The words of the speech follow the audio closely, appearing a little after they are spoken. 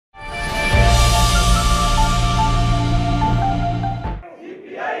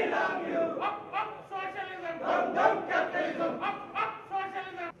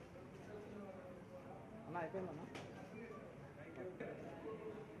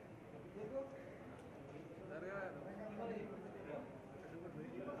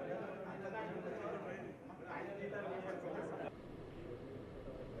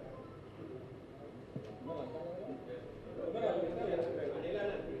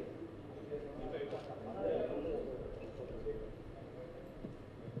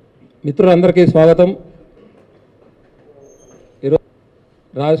మిత్రులందరికీ స్వాగతం. ఈరోజు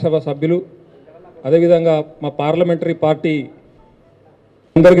రాజ్యసభ సభ్యులు అదేవిధంగా మా పార్లమెంటరీ పార్టీ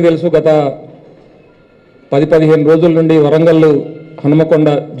అందరికీ తెలుసు, గత 10-15 రోజుల నుండి వరంగల్ హనుమకొండ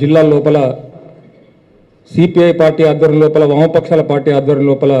జిల్లా లోపల సిపిఐ పార్టీ ఆధ్వర్యం లోపల వామపక్షాల పార్టీ ఆధ్వర్యం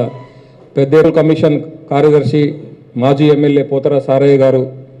లోపల పెద్దేరు కమిషన్ కార్యదర్శి మాజీ ఎమ్మెల్యే పోతర సారయ్య గారు,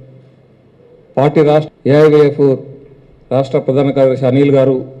 పార్టీ రాష్ట్ర ఏఐవైఎఫ్ రాష్ట్ర ప్రధాన కార్యదర్శి అనిల్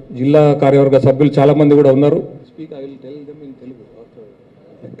గారు, జిల్లా కార్యవర్గ సభ్యులు చాలామంది కూడా ఉన్నారు.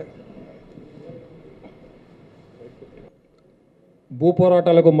 భూ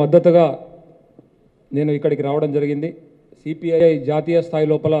పోరాటాలకు మద్దతుగా నేను ఇక్కడికి రావడం జరిగింది. సిపిఐ జాతీయ స్థాయి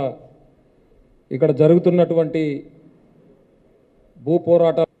లోపల ఇక్కడ జరుగుతున్నటువంటి భూ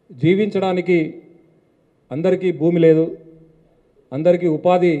పోరాటాలు, జీవించడానికి అందరికీ భూమి లేదు, అందరికీ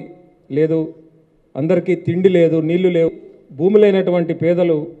ఉపాధి లేదు, అందరికీ తిండి లేదు, నీళ్లు లేవు, భూమి లేనటువంటి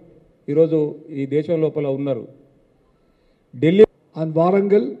పేదలు ఈరోజు ఈ దేశం లోపల ఉన్నారు. Delhi and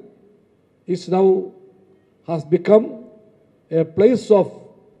Warangal is now has become a place of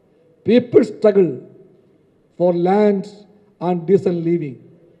people struggle for land and decent living.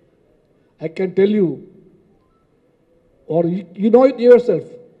 I can tell you, or you know it yourself,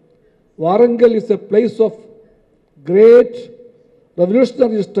 Warangal is a place of great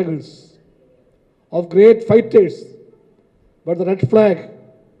revolutionary struggles, of great fighters, but the red flag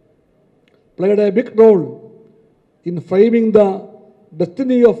played a big role in framing the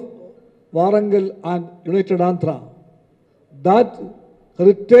destiny of Warangal and United Andhra. That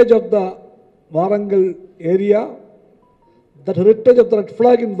heritage of the Warangal area, that heritage of the red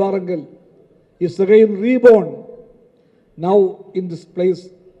flag in Warangal is again reborn now in this place,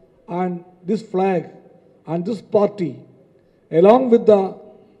 and this flag and this party, along with the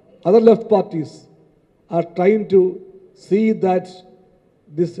other left parties, are trying to see that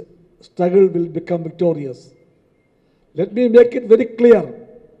this struggle will become victorious. Let me make it very clear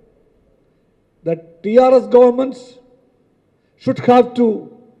that TRS governments should have to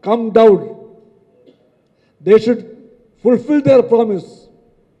come down. They should fulfill their promise.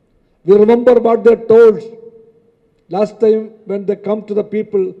 We remember what they told last time when they come to the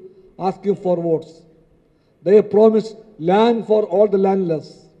people asking for votes. They promised land for all the landless.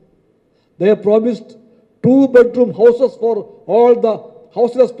 They promised 2-bedroom houses for all the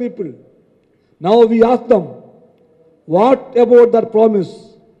houseless people. Now we ask them, what about that promise?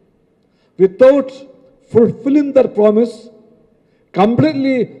 Without fulfilling their promise,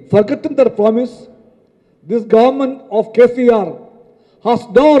 completely forgetting their promise, this government of KCR has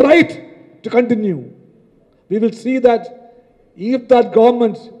no right to continue. We will see that if that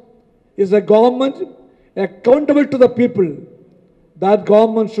government is a government accountable to the people, that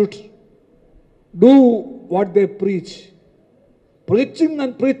government should do what they preach. Preaching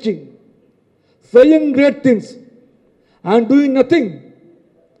and preaching, saying great things and doing nothing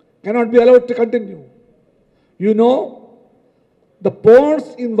cannot be allowed to continue. You know, the ponds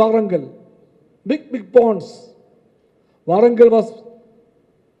in Warangal, big ponds. Warangal was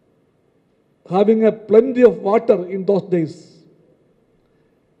having a plenty of water in those days.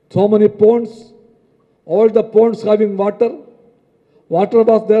 So many ponds, all the ponds having water. Water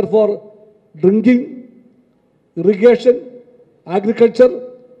was there for drinking, irrigation, agriculture.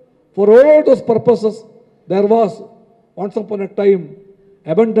 For all those purposes, there was once upon a time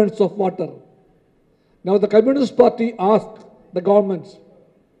abundance of water. Now the Communist Party asked the government,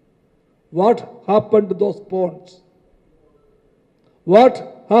 what happened to those ponds? What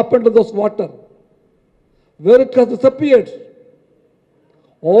happened to those water? Where it has disappeared?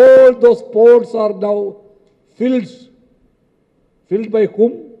 All those ponds are now filled. Filled by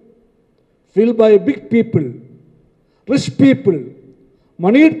whom? Filled by big people, rich people,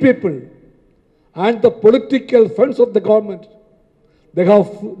 moneyed people, and the political funds of the government. They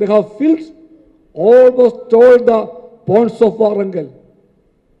have filled almost all the ponds of Warangal,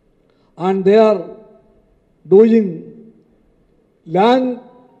 and they are doing land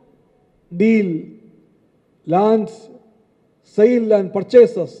deal, land sale and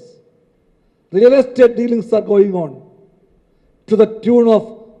purchases. Real estate dealings are going on to the tune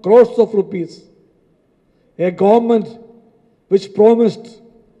of crores of rupees. A government which promised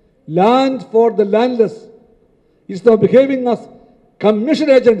land for the landless is now behaving as commission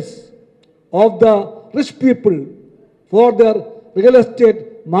agents of the rich people for their real estate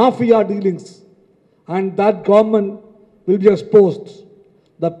mafia dealings, and that government will be exposed.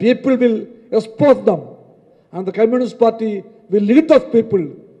 The people will expose them, and the Communist Party will lead those people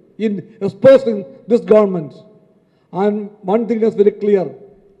in exposing this government. And one thing is very clear,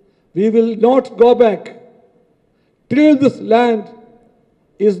 we will not go back till this land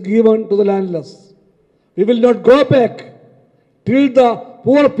is given to the landless. We will not go back till the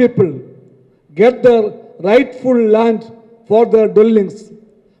poor people get their rightful land for their dwellings.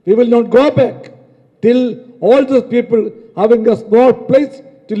 We will not go back till all these people having a small place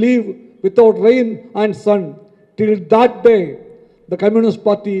to live without rain and sun. Till that day, the Communist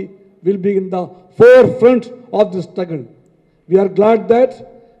Party will be in the forefront of the struggle. We are glad that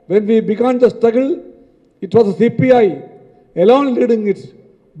when we began the struggle, it was the CPI alone leading it.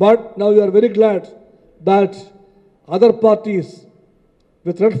 But now we are very glad that other parties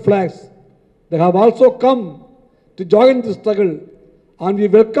with red flags, they have also come to join the struggle, and we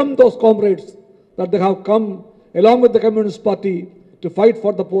welcome those comrades that they have come along with the Communist Party to fight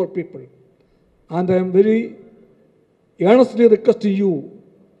for the poor people. And I am very earnestly requesting you,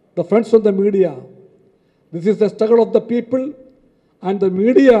 the friends of the media, this is the struggle of the people, and the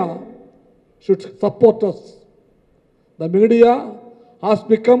media should support us. The media has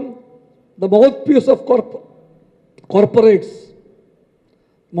become the mouthpiece of corporates,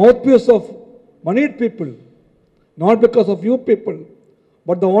 mouthpiece of moneyed people, not because of you people,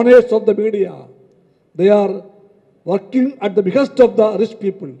 but the owners of the media. They are working at the behest of the rich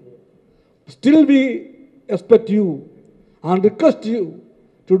people. Still we expect you and request you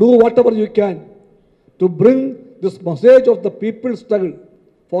to do whatever you can to bring this message of the people's struggle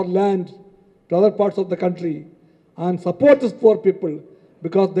for land to other parts of the country and support these poor people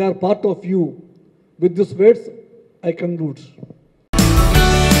because they are part of you. With these words, I conclude.